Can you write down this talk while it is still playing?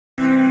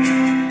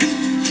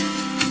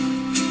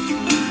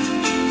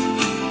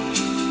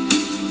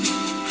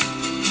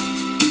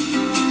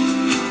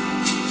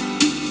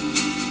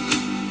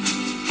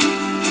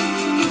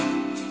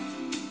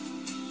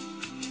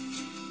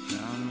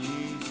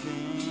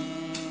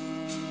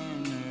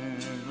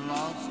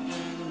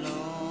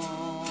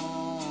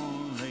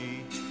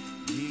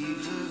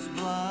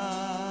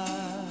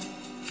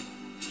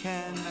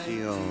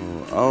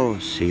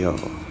O-C-O.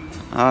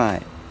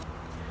 Alright.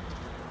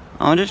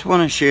 I just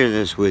want to share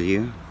this with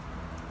you.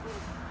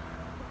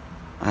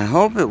 I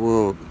hope it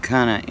will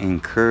kind of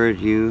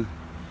encourage you,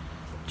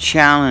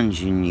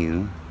 challenging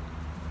you.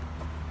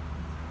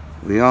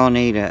 We all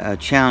need a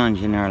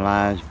challenge in our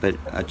lives, but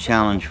a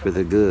challenge for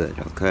the good,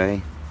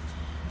 okay?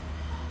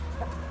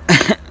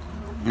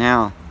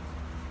 Now,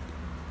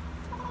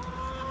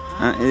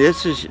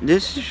 this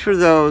is for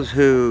those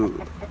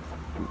who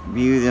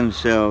view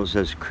themselves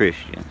as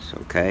Christians,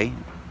 okay?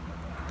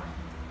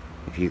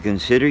 If you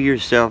consider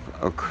yourself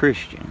a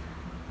Christian,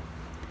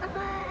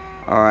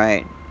 all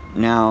right.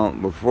 Now,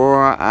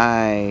 before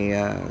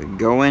I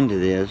go into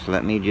this,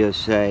 let me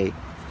just say,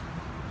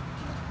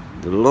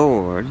 the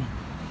Lord,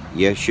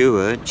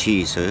 Yeshua,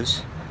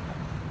 Jesus,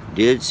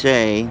 did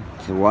say,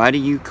 so why do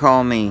you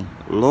call me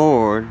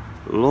Lord,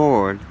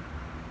 Lord,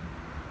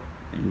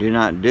 and do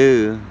not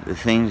do the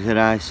things that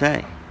I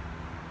say?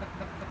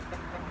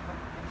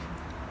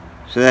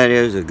 So that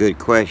is a good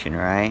question,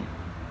 right?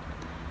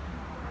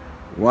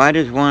 Why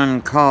does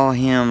one call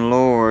him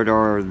Lord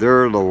or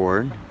their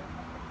Lord?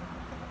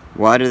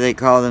 Why do they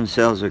call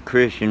themselves a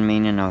Christian,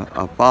 meaning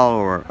a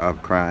follower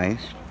of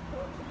Christ,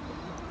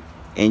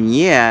 and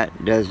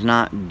yet does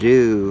not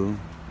do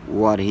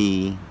what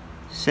he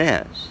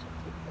says?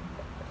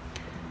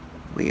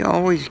 We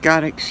always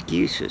got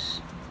excuses.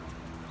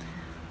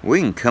 We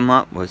can come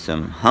up with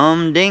some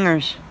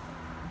humdingers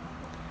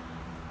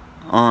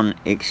on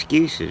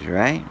excuses,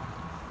 right?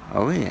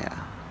 Oh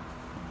yeah.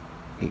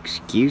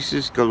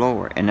 Excuses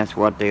galore, and that's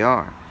what they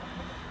are.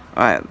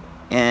 Alright,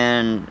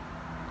 and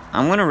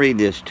I'm going to read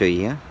this to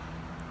you.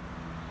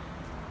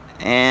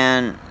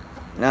 And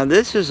now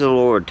this is the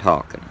Lord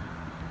talking.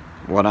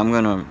 What I'm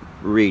going to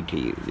read to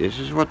you. This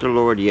is what the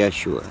Lord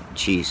Yeshua,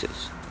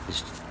 Jesus,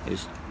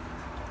 is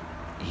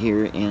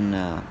here in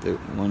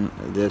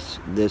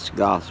this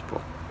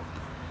gospel.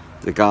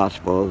 The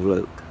Gospel of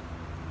Luke.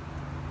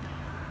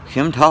 It's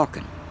him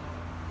talking.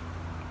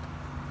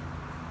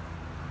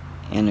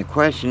 And the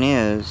question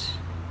is,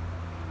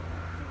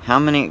 how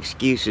many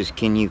excuses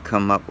can you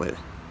come up with?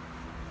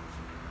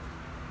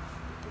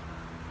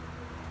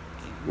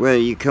 Whether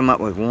you come up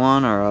with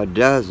one or a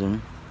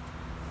dozen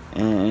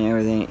and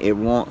everything, it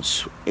won't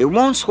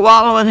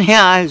swallow in the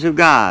eyes of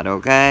God,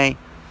 okay?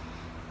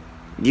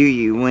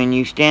 When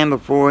you stand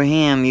before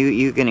him,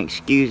 you can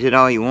excuse it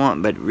all you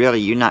want, but really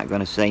you're not going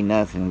to say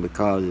nothing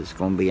because it's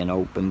going to be an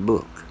open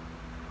book.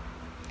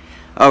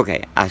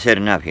 Okay, I said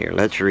enough here.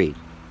 Let's read.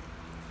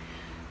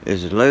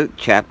 This is Luke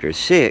chapter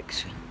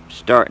 6,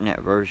 starting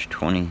at verse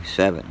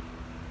 27.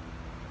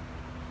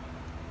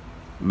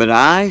 But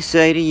I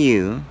say to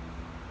you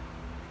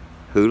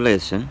who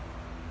listen,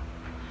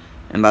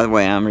 and by the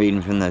way, I'm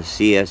reading from the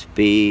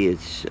CSB.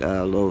 It's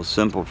a little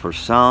simple for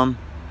some.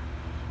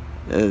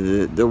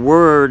 The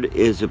word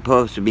is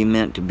supposed to be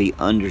meant to be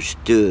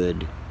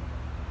understood.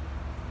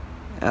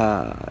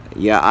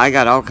 Yeah, I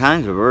got all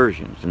kinds of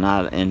versions,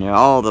 and they're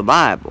all the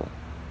Bible.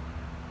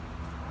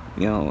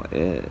 You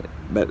know,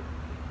 but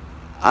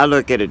I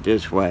look at it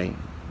this way.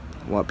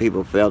 What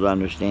people fail to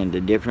understand,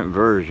 the different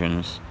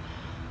versions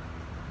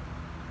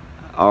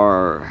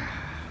are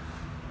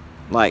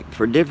like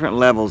for different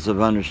levels of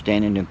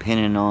understanding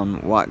depending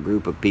on what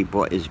group of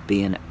people is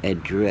being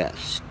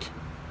addressed.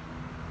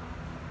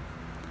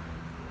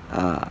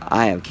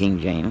 I have King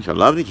James. I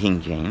love the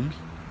King James.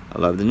 I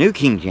love the New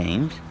King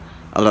James.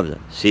 I love the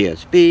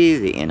CSB,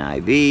 the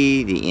NIV,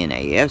 the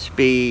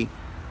NASB.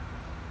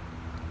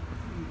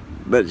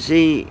 But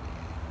see,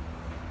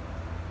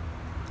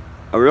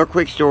 a real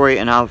quick story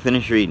and I'll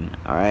finish reading,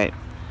 alright?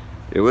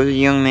 There was a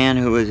young man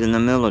who was in the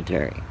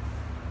military.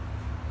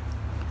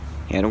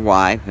 He had a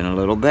wife and a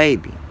little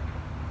baby.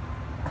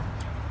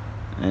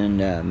 And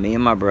me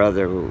and my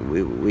brother,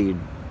 we'd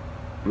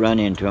run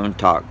into him,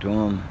 talk to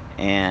him.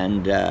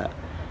 And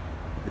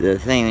the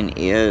thing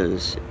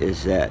is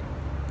that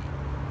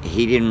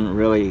he didn't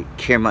really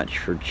care much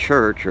for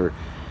church or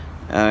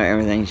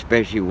everything,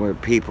 especially where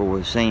people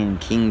were saying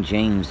King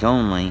James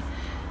only.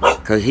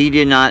 Because he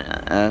did not,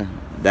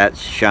 that's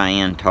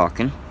Cheyenne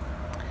talking.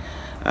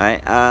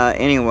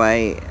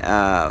 Anyway,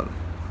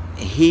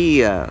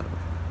 he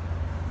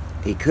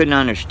couldn't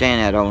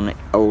understand that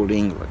old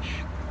English.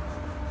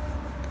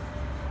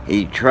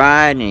 He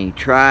tried and he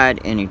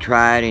tried and he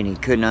tried and he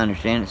couldn't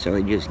understand it, so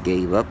he just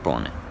gave up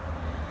on it.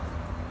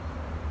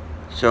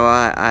 So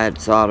I had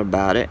thought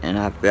about it and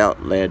I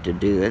felt led to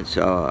do it.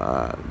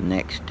 So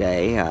next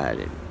day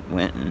I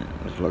went and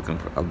was looking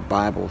for a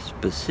Bible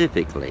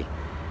specifically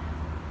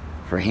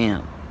for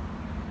him.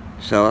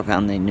 So I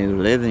found the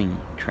New Living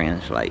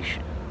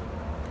Translation.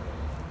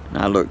 And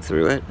I looked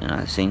through it and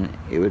I seen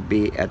it would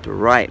be at the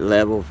right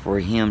level for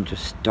him to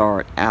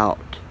start out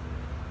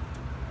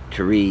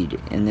to read,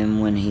 and then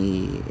when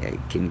he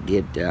can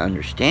get the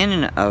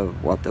understanding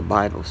of what the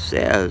Bible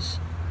says,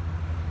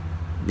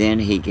 then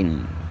he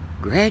can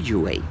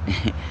graduate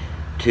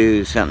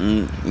to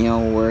something, you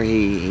know, where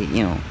he,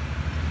 you know,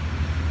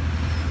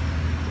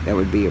 that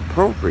would be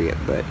appropriate.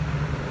 But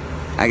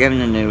I gave him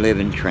the New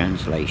Living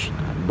Translation.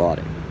 I bought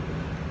it,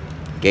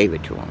 gave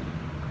it to him.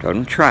 Told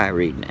him try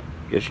reading it.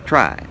 Just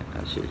try it.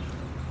 I said,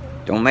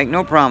 don't make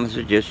no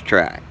promises, just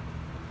try.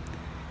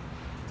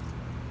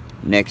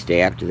 Next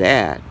day after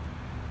that,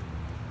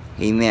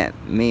 he met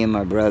me and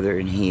my brother,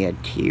 and he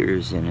had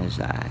tears in his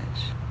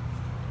eyes.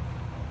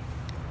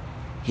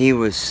 He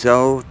was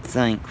so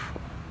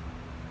thankful.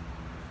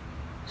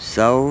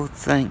 So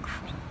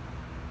thankful.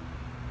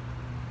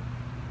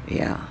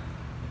 Yeah.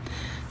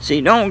 See,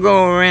 don't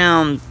go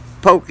around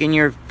poking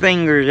your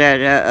fingers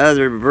at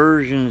other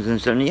versions and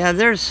stuff. Yeah,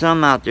 there's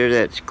some out there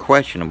that's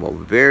questionable.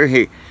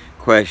 Very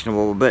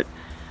questionable. But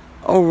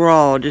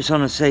overall, just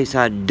on the safe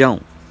side,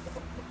 don't.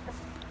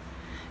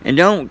 And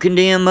don't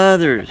condemn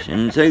others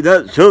and say,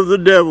 that's of the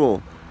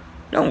devil.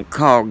 Don't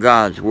call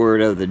God's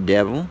word of the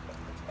devil.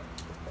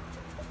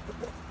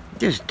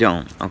 Just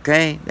don't,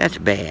 okay? That's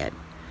bad.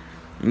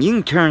 And you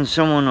can turn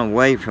someone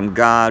away from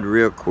God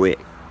real quick.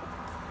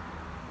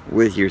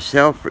 With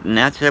yourself, and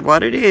that's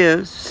what it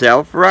is,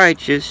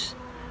 self-righteous.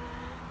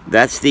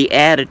 That's the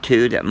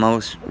attitude that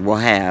most will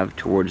have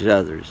towards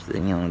others. You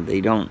know,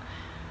 they don't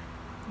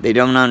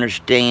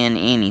understand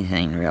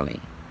anything, really.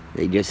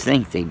 They just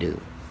think they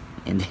do.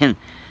 And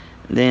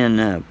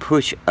then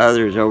push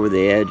others over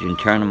the edge and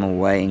turn them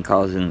away and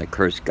cause them to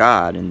curse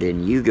God, and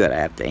then you gotta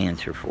have to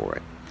answer for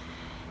it.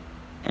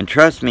 And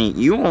trust me,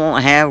 you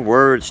won't have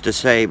words to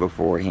say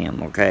before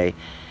Him, okay?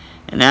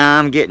 And now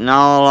I'm getting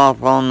all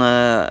off on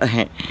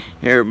the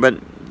here, but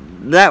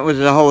that was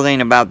the whole thing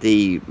about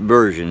the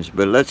versions.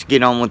 But let's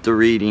get on with the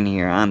reading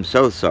here. I'm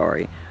so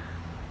sorry.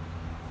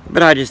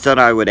 But I just thought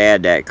I would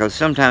add that, because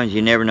sometimes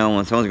you never know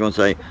when someone's going to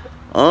say,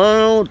 I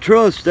don't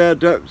trust that.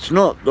 That's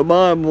not the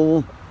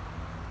Bible.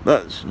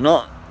 That's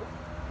not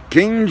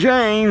King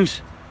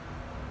James.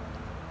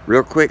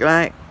 Real quick,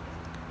 like,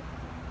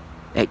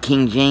 that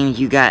King James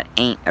you got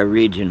ain't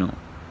original.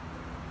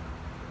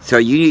 So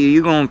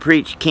you going to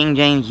preach King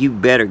James, you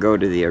better go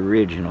to the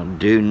original.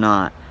 Do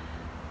not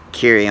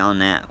carry on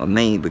that with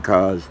me,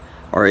 because,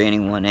 or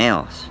anyone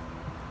else.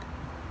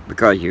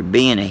 Because you're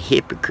being a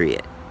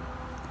hypocrite.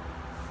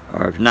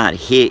 Or if not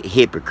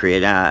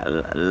hypocrite,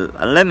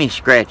 let me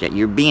scratch that.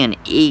 You're being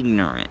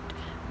ignorant.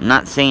 I'm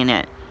not saying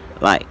that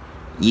like,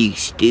 you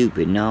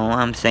stupid. No,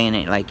 I'm saying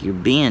it like you're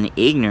being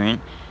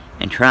ignorant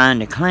and trying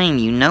to claim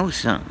you know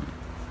something.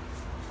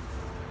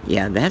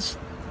 Yeah, that's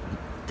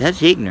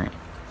ignorant.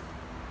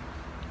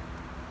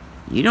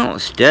 You don't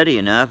study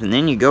enough, and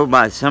then you go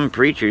by some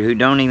preacher who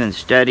don't even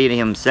study it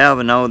himself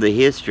and know the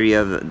history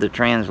of the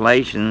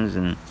translations,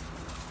 and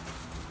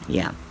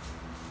yeah.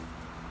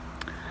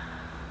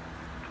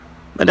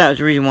 But that was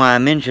the reason why I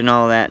mentioned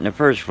all that in the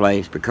first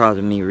place, because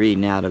of me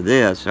reading out of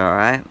this,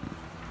 alright?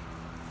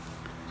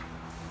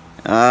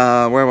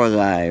 Where was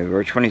I?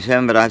 Verse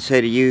 27, but I say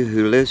to you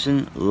who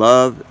listen,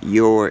 love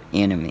your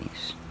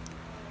enemies.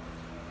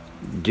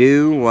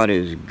 Do what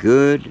is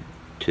good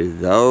to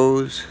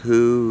those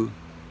who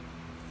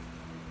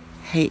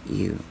hate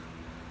you.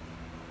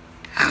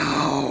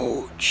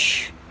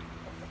 Ouch.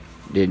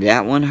 Did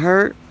that one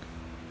hurt?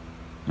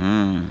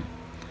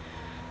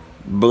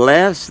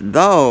 Bless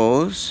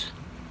those,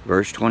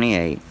 verse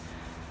 28,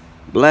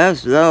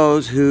 bless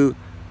those who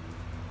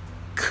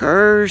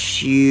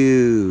curse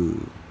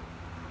you.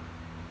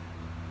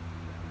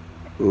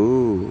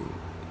 Ooh.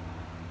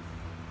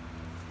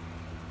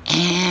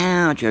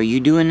 Ouch, are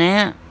you doing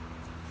that?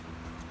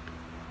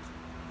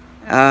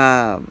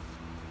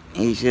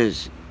 He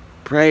says,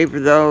 pray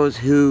for those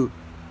who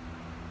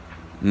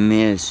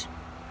mistreat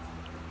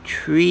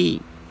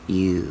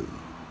you.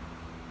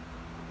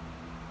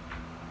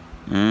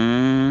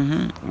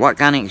 What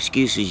kind of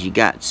excuses you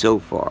got so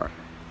far?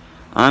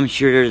 I'm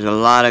sure there's a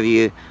lot of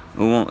you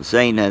who won't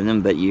say nothing,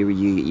 but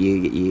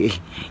you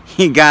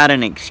got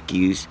an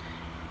excuse.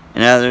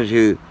 And others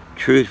who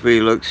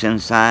truthfully looks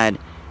inside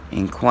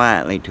and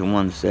quietly to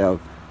oneself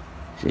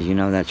says, you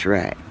know, that's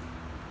right.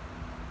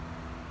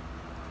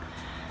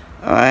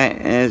 Alright,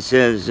 and it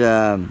says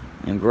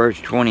in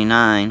verse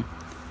 29,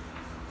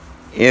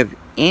 if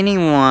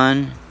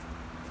anyone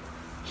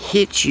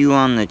hits you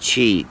on the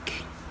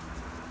cheek,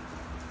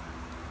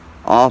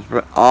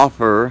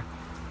 offer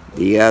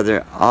the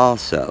other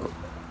also.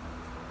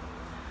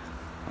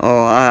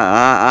 Oh,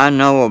 I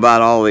know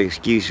about all the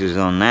excuses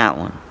on that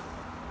one.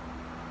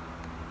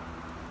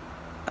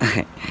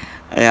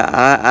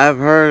 Yeah, I've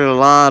heard a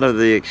lot of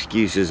the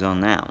excuses on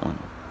that one.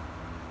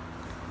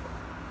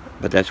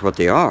 But that's what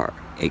they are.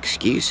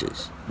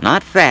 Excuses.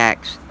 Not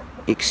facts.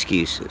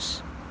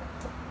 Excuses.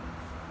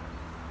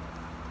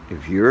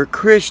 If you're a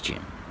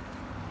Christian,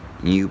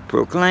 you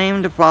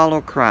proclaim to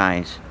follow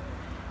Christ,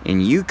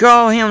 and you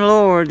call Him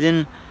Lord,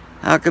 then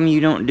how come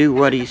you don't do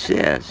what He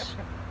says?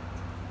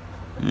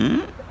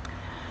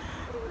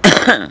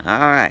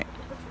 Alright.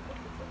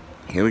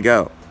 Here we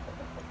go.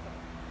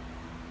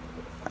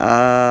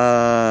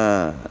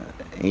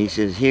 He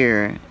says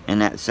here, in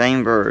that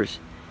same verse,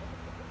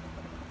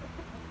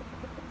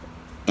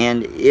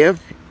 and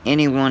if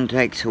anyone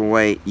takes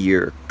away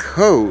your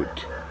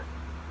coat,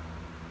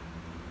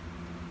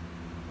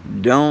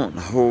 don't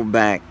hold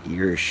back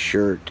your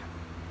shirt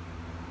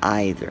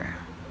either.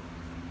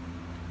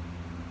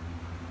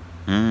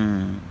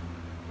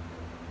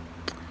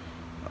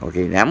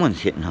 Okay, that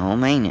one's hitting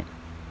home, ain't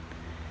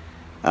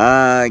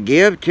it?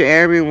 Give to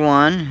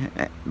everyone,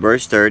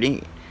 verse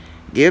 30,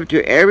 give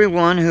to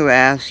everyone who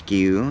asks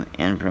you,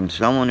 and from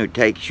someone who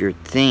takes your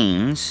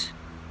things,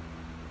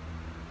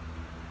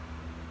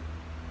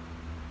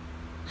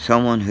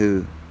 someone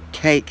who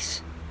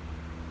takes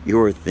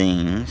your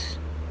things,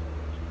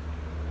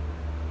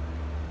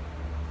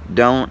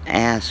 don't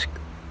ask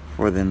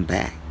for them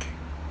back.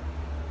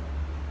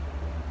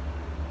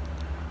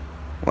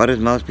 What is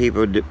most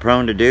people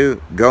prone to do?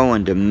 Go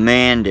and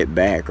demand it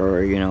back,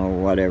 or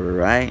whatever,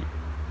 right?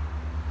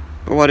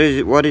 But what is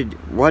it? What did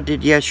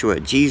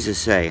Yeshua, Jesus,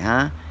 say,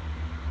 huh?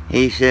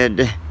 He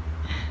said,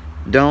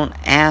 don't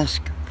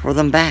ask for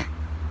them back.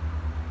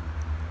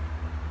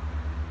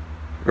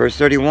 Verse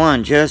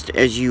 31, just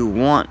as you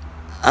want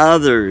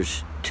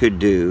others to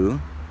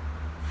do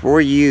for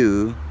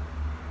you,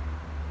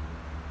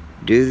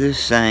 do the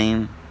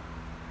same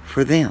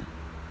for them.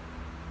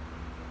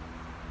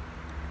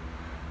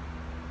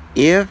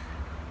 If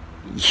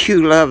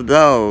you love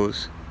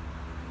those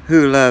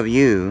who love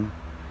you,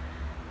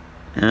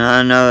 and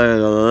I know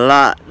there's a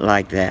lot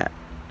like that,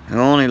 who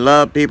only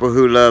love people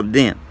who love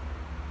them.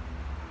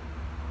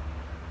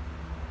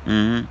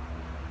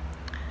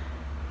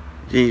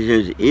 He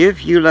says,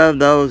 if you love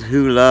those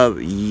who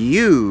love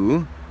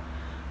you,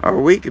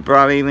 or we could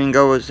probably even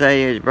go and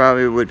say it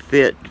probably would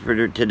fit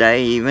for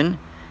today even,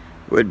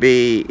 would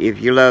be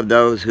if you love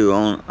those who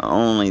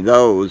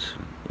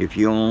if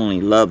you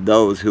only love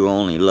those who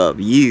only love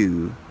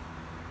you.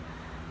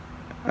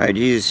 Alright,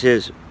 Jesus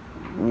says,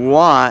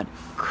 what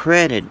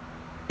credit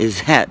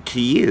is that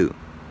to you?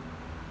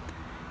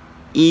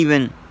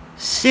 Even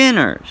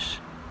sinners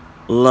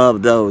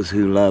love those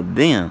who love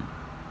them.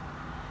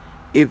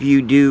 If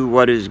you do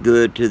what is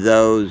good to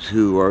those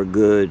who are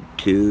good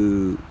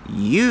to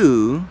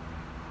you,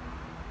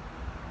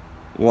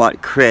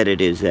 what credit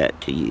is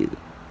that to you?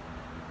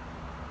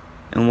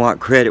 And what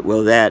credit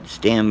will that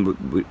stand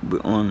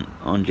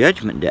on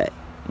Judgment Day,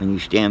 when you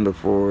stand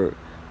before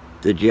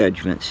the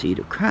judgment seat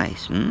of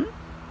Christ?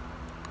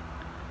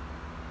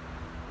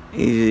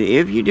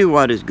 If you do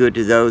what is good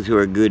to those who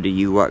are good to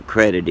you, what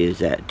credit is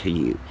that to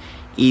you?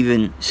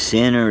 Even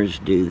sinners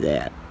do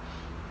that.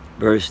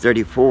 Verse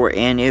 34,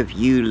 and if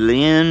you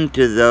lend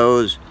to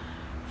those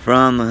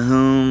from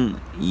whom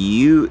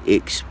you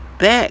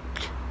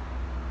expect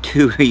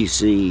to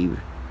receive,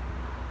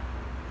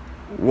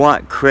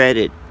 what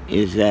credit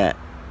is that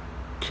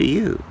to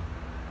you?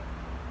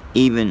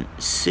 Even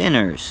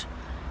sinners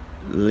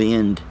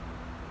lend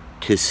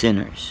to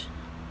sinners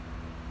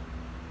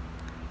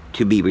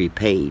to be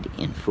repaid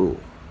in full.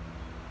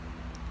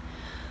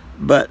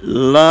 But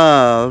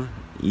love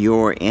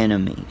your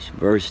enemies.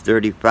 Verse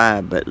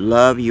 35, but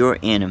love your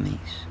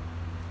enemies.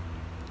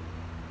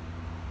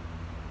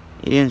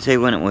 He didn't say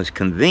when it was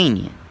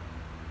convenient.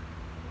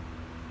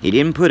 He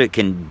didn't put a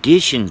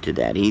condition to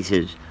that. He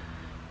says,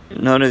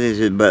 notice it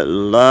says, but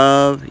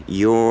love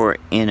your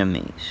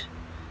enemies.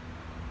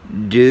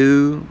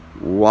 Do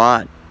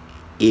what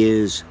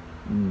is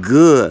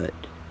good.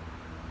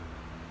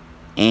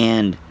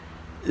 And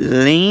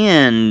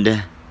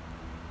lend,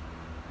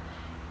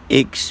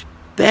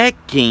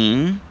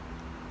 expecting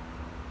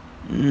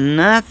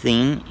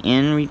nothing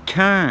in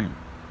return.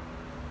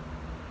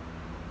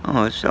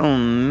 Oh, so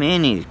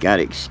many's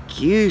got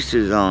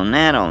excuses on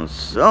that on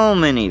so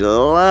many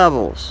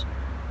levels.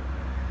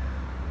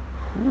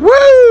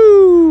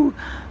 Woo!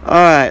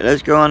 Alright,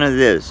 let's go on to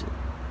this.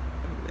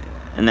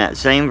 In that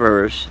same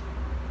verse,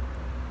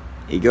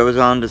 he goes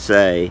on to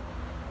say,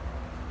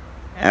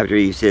 after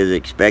he says,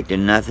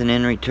 expecting nothing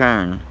in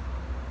return,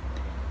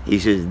 he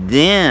says,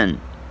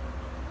 then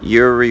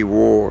your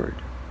reward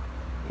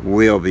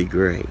will be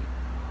great,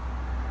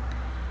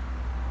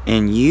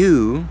 and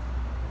you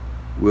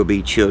will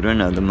be children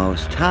of the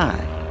Most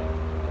High.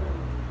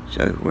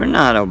 So if we're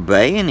not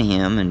obeying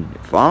him and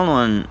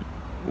following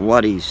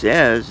what he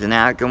says, then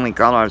how can we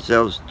call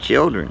ourselves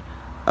children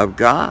of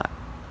God?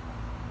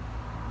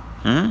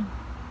 It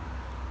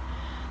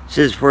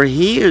says, for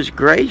he is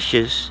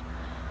gracious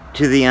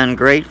to the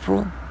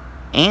ungrateful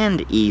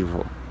and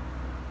evil,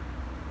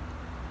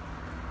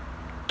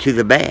 to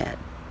the bad.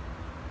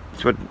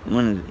 That's what,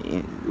 when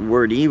the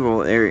word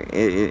evil,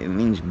 it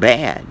means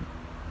bad.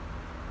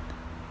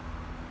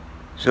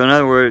 So in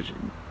other words,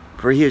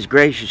 for he is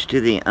gracious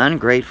to the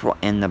ungrateful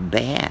and the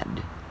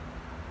bad.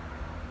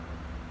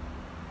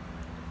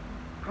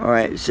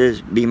 Alright, it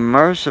says, be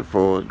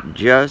merciful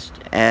just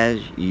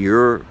as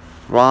your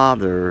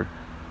Father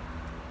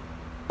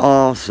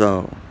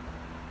also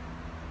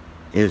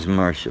is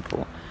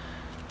merciful.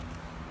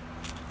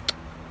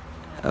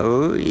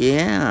 Oh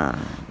yeah,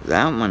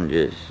 that one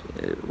just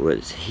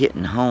was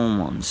hitting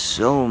home on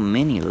so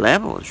many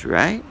levels,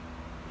 right?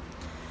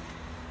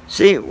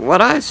 See,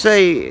 what I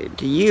say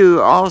to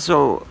you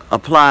also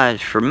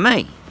applies for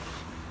me.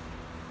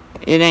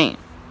 It ain't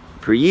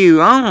for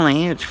you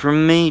only, it's for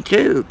me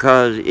too,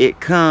 because it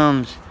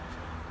comes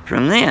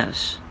from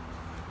this.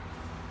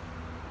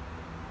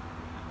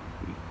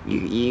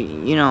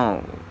 You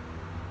know,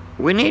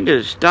 we need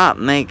to stop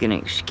making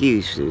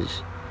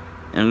excuses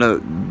and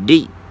look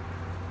deep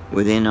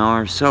within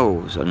our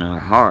souls and our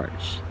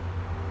hearts.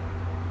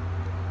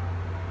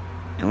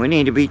 And we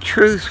need to be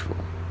truthful.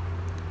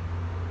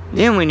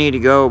 Then we need to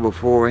go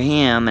before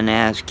Him and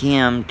ask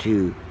Him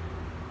to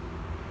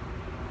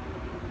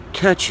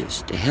touch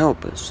us, to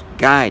help us,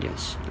 guide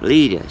us,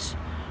 lead us,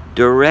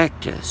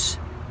 direct us,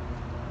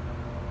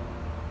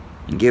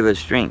 and give us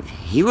strength.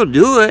 He will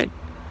do it.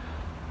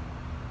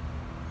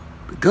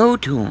 But go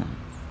to Him.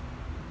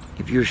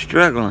 If you're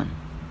struggling,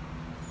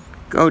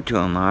 go to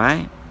Him,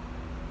 alright?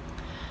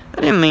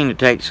 I didn't mean to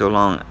take so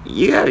long.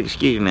 You gotta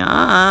excuse me.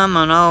 I'm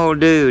an old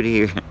dude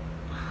here.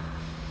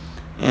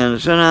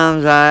 And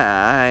sometimes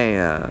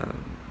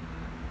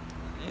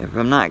if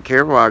I'm not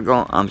careful,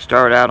 I'm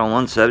start out on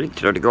one subject,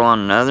 start to go on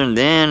another, and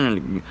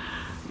then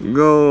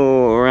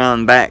go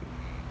around back,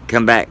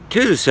 come back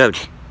to the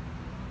subject.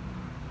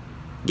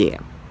 Yeah.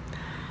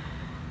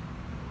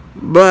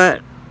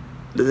 But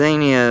the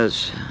thing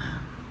is,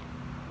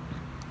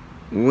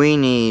 we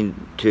need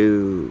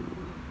to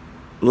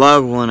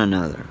love one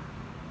another,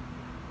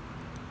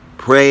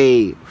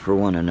 pray for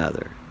one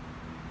another,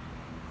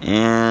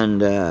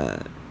 and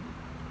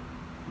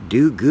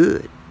do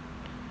good.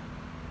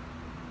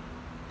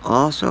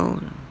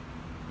 Also,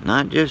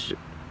 not just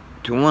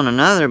to one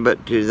another,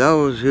 but to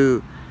those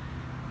who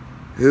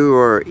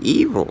are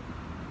evil.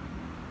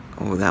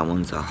 Oh, that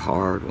one's a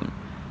hard one.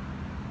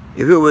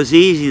 If it was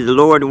easy, the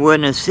Lord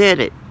wouldn't have said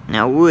it.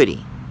 Now, would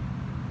He?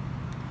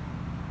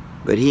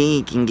 But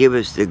He can give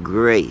us the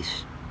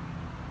grace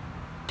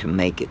to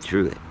make it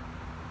through it,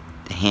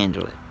 to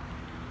handle it.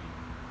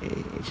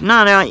 It's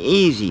not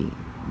easy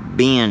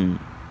being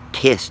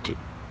tested.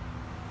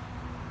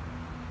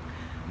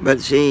 But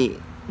see,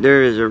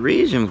 there is a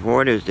reason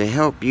for it, is to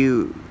help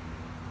you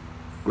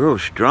grow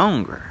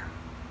stronger.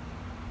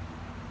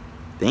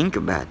 Think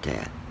about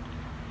that.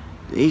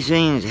 These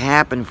things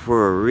happen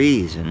for a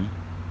reason,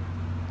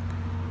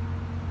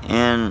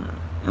 and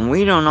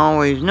we don't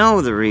always know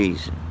the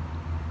reason,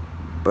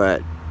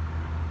 but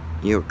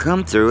you'll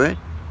come through it.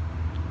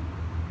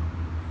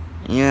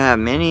 You have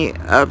many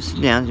ups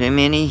and downs, and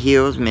many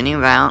hills, many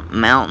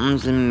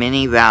mountains, and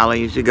many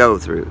valleys to go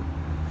through.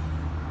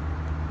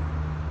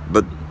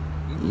 But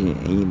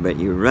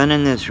you're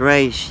running this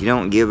race. You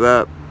don't give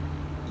up.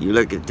 You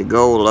look at the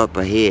goal up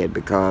ahead,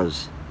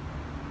 because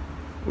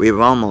we've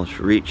almost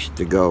reached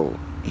the goal.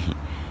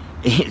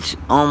 It's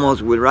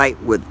almost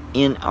right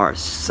within our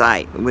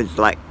sight. It's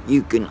like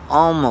you can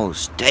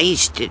almost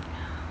taste it,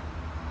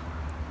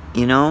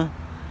 you know.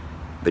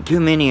 But too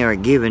many are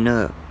giving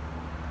up.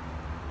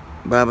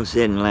 The Bible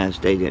said in the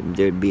last day that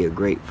there'd be a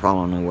great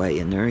falling away,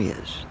 and there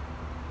is.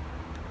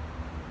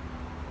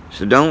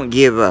 So don't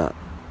give up.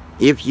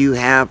 If you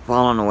have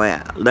fallen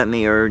away, let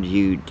me urge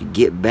you to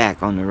get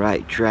back on the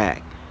right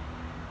track.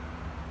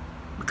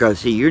 Because,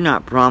 see, you're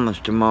not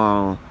promised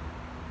tomorrow.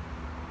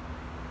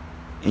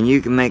 And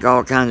you can make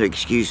all kinds of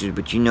excuses,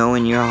 but you know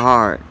in your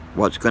heart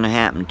what's going to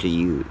happen to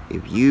you.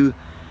 If you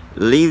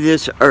leave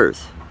this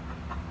earth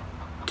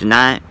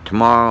tonight,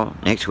 tomorrow,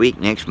 next week,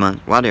 next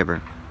month,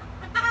 whatever,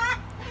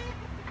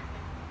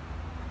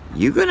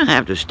 you're going to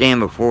have to stand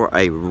before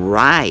a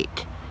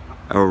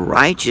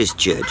righteous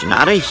judge,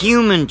 not a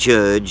human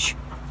judge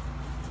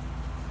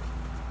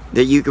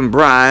that you can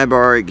bribe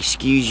or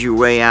excuse your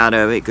way out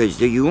of it,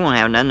 because you won't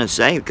have nothing to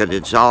say, because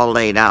it's all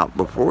laid out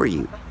before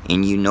you,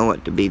 and you know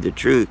it to be the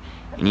truth,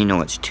 and you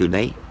know it's too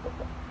late.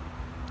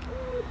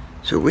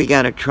 So we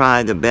got to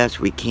try the best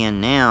we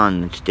can now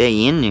and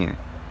stay in there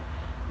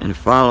and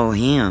follow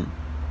Him.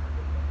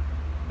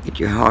 Get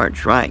your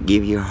hearts right.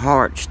 Give your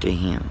hearts to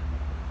Him.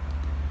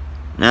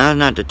 Now is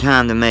not the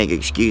time to make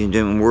excuses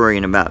and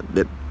worrying about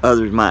that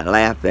others might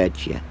laugh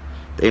at you.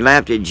 They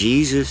laughed at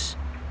Jesus.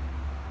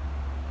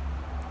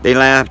 They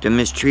laughed and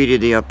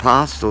mistreated the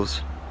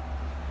apostles.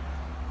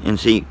 And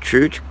see,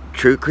 true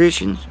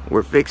Christians,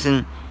 we're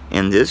fixing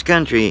in this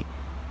country,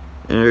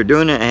 and they're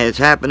doing it, it's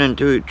happening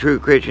to true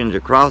Christians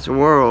across the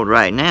world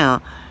right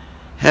now,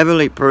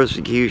 heavily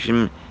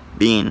persecution,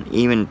 being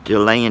even to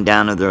laying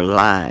down of their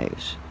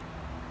lives,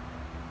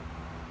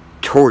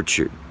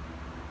 tortured.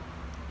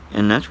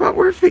 And that's what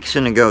we're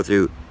fixing to go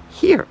through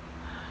here.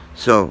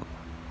 So,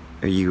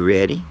 are you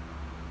ready?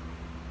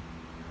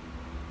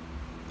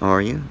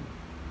 Are you?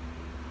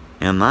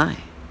 Am I?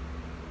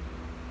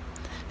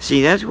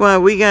 See, that's why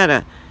we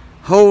gotta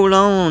hold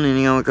on,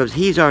 and because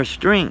He's our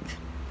strength.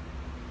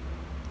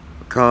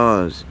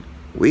 Because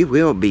we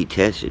will be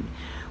tested.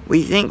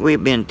 We think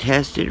we've been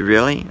tested,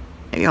 really,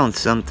 maybe on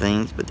some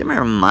things, but them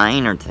are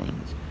minor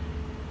things.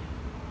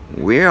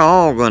 We're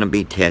all going to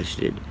be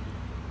tested,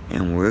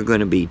 and we're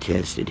going to be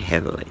tested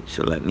heavily.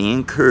 So let me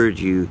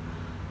encourage you,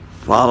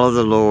 follow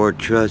the Lord,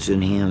 trust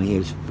in Him. He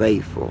is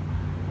faithful.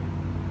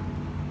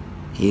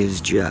 He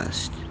is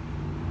just.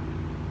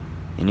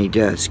 And He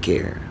does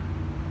care.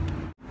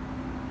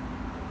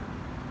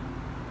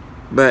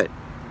 But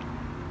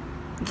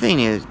the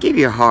thing is, give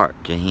your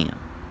heart to Him.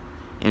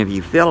 And if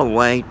you fell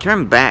away,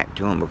 turn back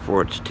to Him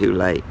before it's too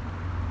late.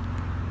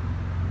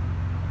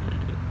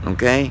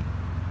 Okay?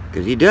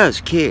 because He does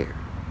care.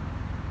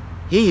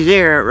 He's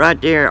there, right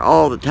there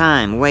all the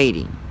time,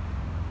 waiting.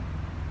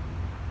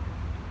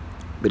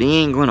 But He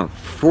ain't going to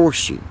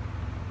force you.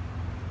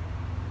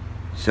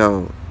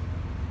 So,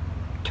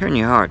 turn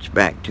your hearts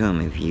back to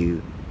Him if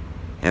you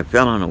have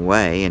fallen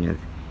away, and if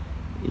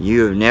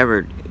you have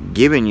never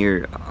given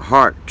your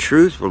heart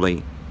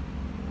truthfully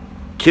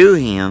to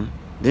Him,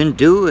 then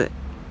do it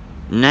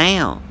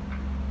now.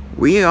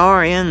 We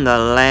are in the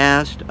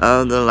last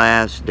of the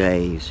last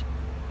days.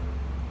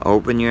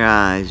 Open your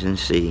eyes and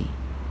see.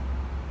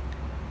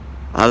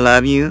 I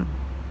love you,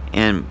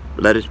 and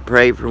let us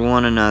pray for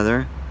one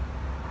another.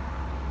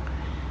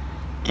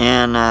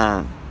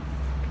 And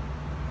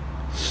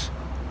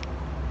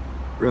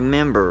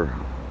remember,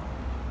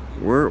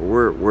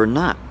 we're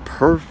not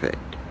perfect.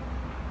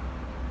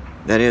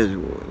 That is,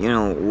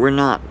 we're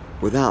not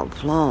without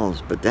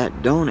flaws, but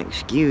that don't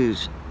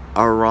excuse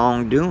our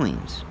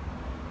wrongdoings,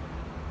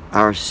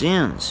 our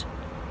sins.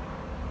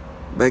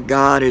 But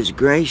God is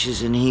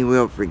gracious and He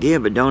will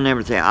forgive. But don't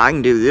ever say, I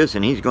can do this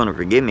and He's going to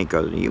forgive me,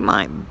 because you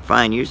might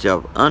find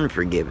yourself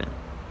unforgiven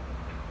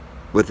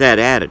with that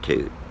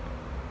attitude.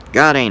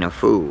 God ain't a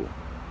fool.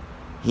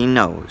 He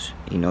knows.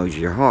 He knows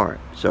your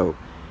heart. So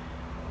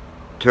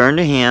turn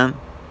to Him.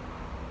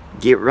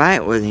 Get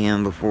right with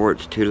Him before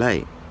it's too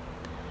late.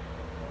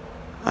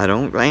 I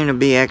don't claim to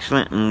be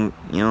excellent in,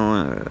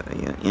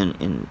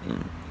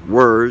 in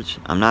words.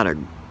 I'm not a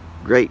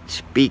great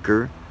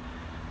speaker.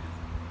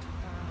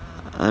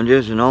 I'm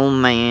just an old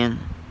man,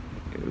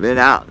 lived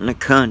out in the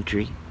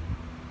country.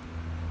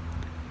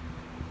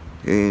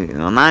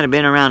 I might have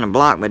been around the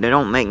block, but they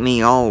don't make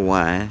me all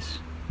wise.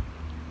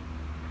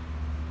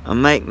 I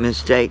make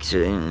mistakes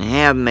and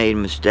have made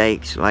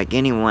mistakes like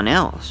anyone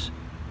else.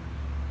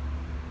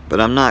 But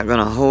I'm not going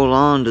to hold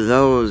on to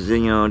those,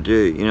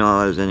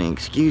 as an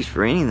excuse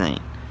for anything.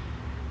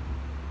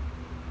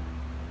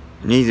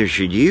 Neither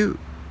should you.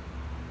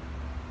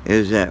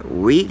 Is that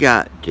we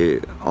got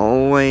to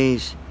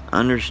always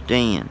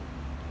understand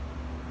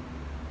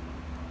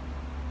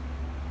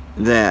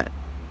that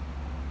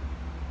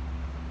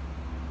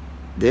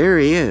there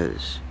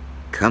is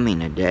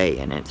coming a day,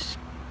 and it's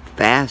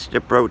fast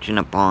approaching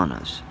upon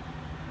us,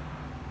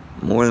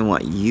 more than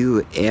what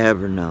you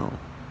ever know,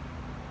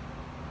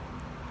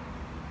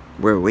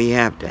 where we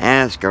have to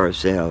ask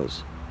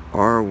ourselves,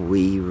 are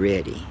we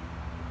ready?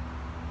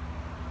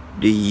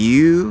 Do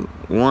you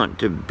want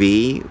to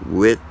be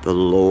with the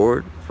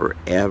Lord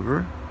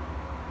forever?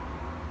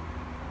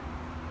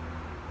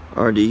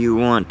 Or do you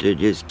want to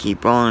just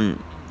keep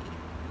on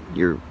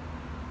your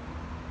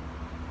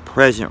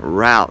present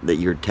route that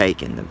you're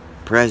taking, the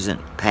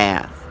present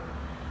path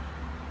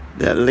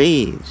that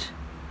leads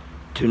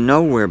to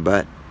nowhere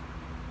but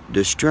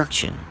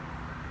destruction,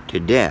 to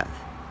death?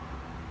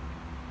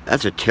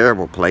 That's a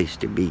terrible place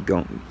to be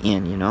going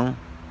in,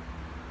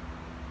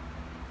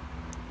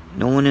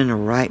 No one in the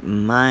right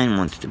mind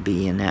wants to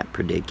be in that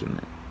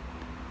predicament.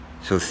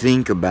 So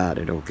think about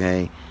it,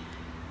 okay?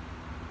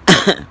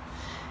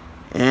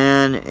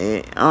 And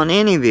on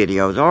any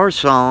videos or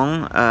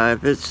song,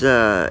 if it's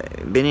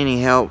been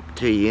any help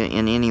to you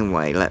in any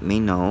way, let me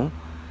know.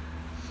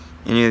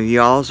 And if you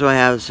also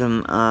have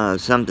some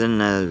something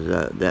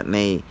that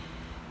may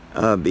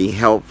be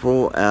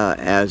helpful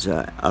as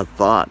a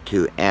thought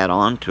to add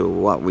on to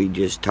what we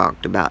just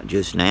talked about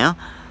just now,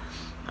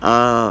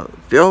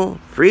 feel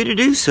free to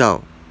do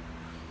so.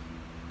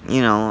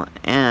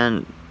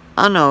 And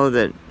I know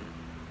that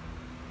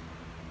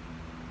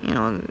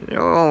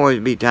there will always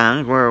be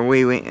times where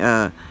we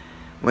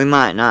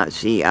might not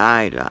see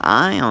eye to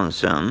eye on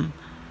something,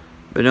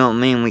 but don't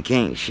mean we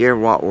can't share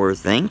what we're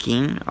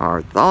thinking,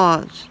 our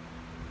thoughts,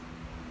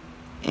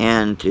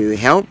 and to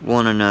help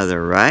one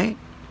another, right?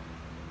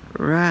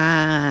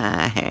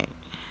 Right.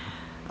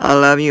 I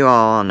love you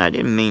all, and I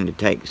didn't mean to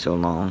take so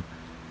long,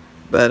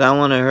 but I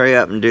want to hurry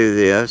up and do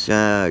this,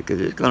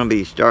 because it's going to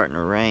be starting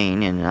to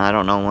rain, and I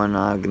don't know when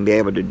I'm going to be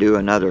able to do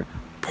another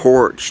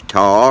porch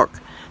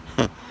talk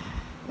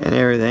and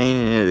everything,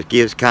 and it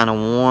gets kind of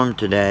warm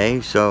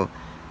today,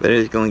 but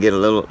it's going to get a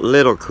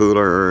little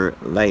cooler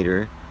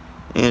later,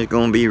 and it's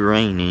going to be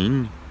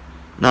raining,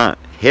 not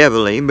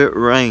heavily, but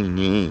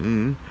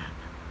raining.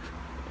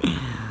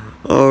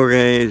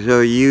 Okay,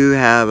 so you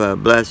have a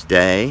blessed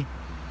day,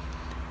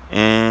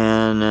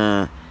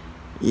 and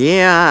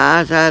yeah,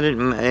 I decided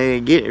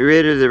to get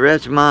rid of the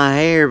rest of my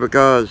hair,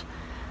 because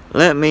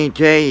let me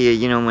tell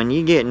you, when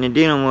you get into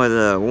dealing with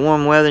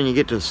warm weather and you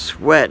get to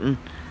sweating,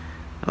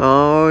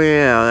 oh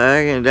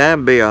yeah,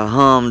 that'd be a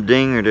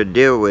humdinger to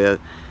deal with.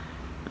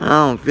 I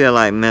don't feel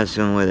like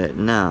messing with it.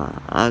 No,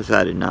 I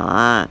decided,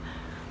 no,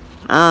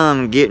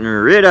 I'm getting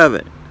rid of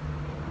it.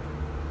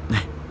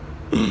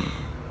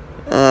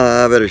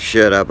 I better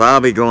shut up.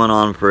 I'll be going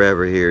on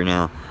forever here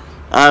now.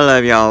 I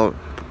love y'all.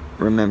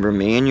 Remember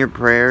me in your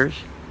prayers,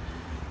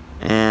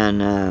 and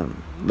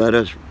let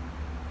us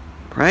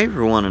pray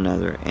for one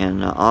another.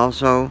 And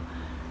also,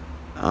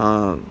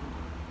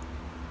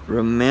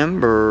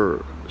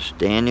 remember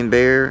Standing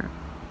Bear,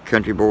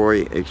 Country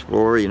Boy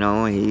Explorer.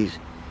 He's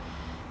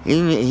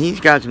He's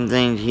got some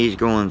things he's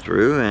going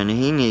through, and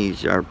he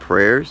needs our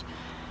prayers.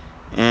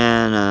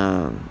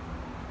 And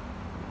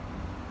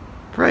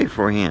pray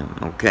for him,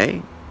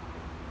 okay?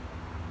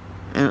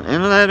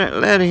 And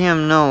let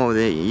him know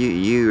that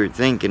you are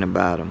thinking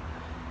about him.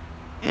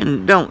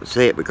 And don't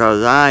say it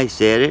because I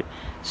said it.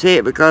 Say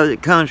it because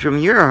it comes from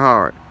your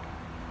heart.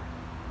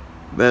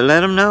 But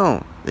let him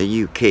know that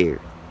you care,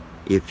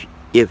 if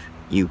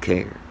you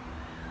care.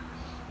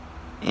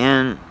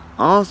 And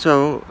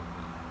also,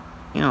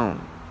 you know,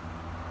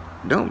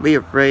 don't be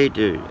afraid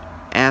to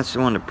ask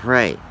someone to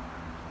pray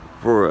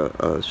for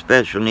a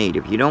special need.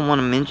 If you don't want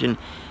to mention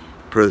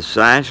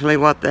precisely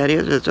what that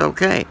is, it's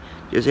okay.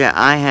 Just say,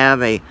 I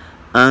have a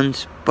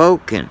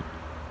unspoken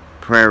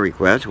prayer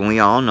request, when we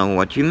all know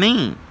what you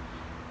mean.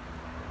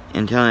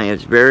 And telling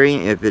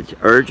if it's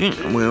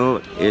urgent,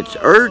 well, it's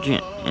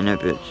urgent. And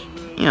if it's,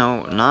 you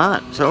know,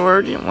 not so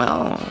urgent,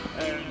 well.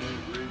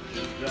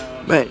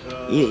 But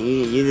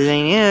the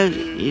thing is,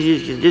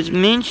 you just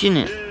mention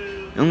it.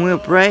 And we'll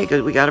pray,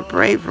 because we got to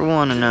pray for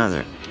one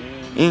another.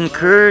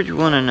 Encourage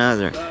one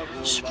another.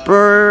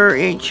 Spur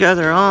each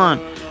other on.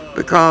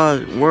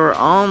 Because we're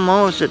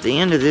almost at the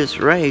end of this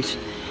race,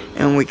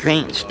 and we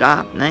can't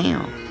stop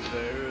now.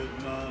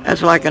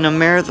 That's like in a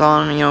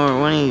marathon, you know,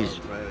 when these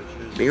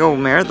big old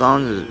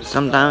marathons,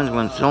 sometimes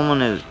when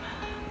someone is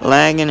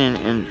lagging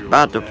and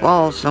about to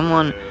fall,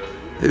 someone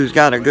who's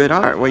got a good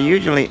heart, well,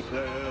 usually,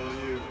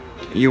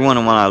 you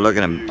wonder when I look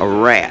at a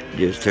rat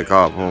just took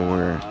off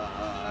over.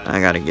 I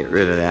got to get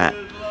rid of that.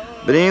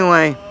 But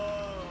anyway,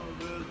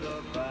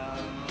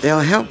 they'll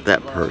help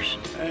that person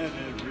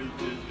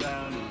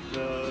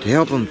to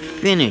help them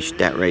finish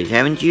that race.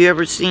 Haven't you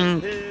ever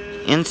seen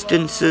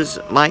instances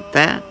like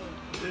that?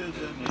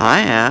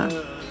 I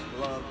have.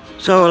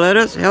 So let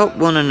us help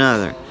one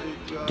another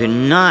to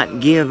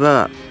not give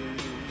up,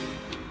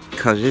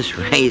 because this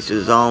race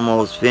is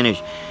almost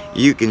finished.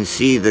 You can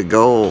see the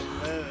goal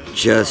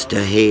just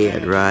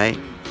ahead, right?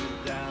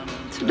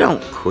 So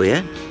don't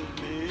quit.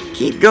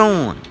 Keep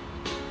going.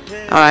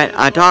 Alright,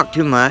 I talk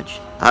too much.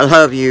 I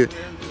love you.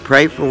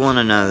 Pray for one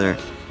another.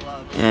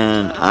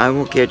 And I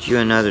will catch you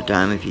another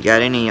time. If you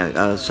got any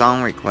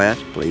song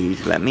requests,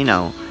 please let me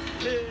know.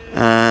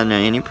 And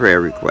any prayer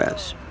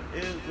requests.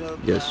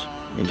 Just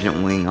we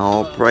can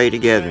all pray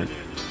together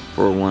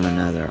for one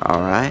another.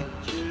 Alright?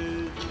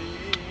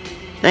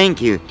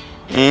 Thank you.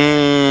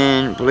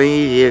 And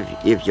please,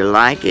 if you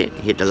like it,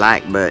 hit the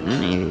like button.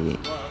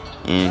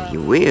 And if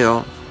you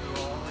will,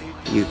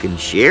 you can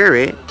share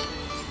it.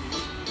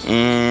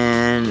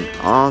 And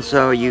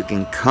also you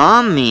can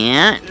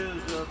comment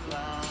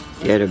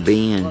instead of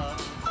being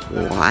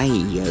quiet.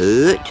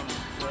 You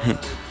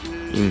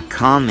can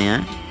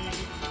comment.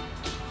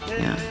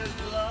 Yeah.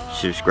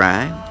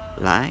 Subscribe,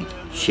 like,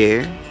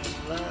 share,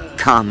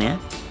 comment.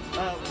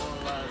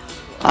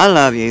 I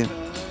love you.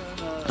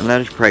 And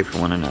let us pray for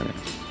one another.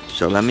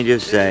 So let me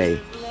just say,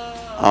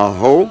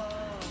 aho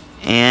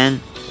and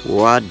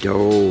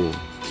wado.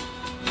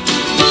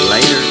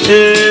 Later.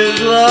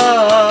 His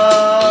love.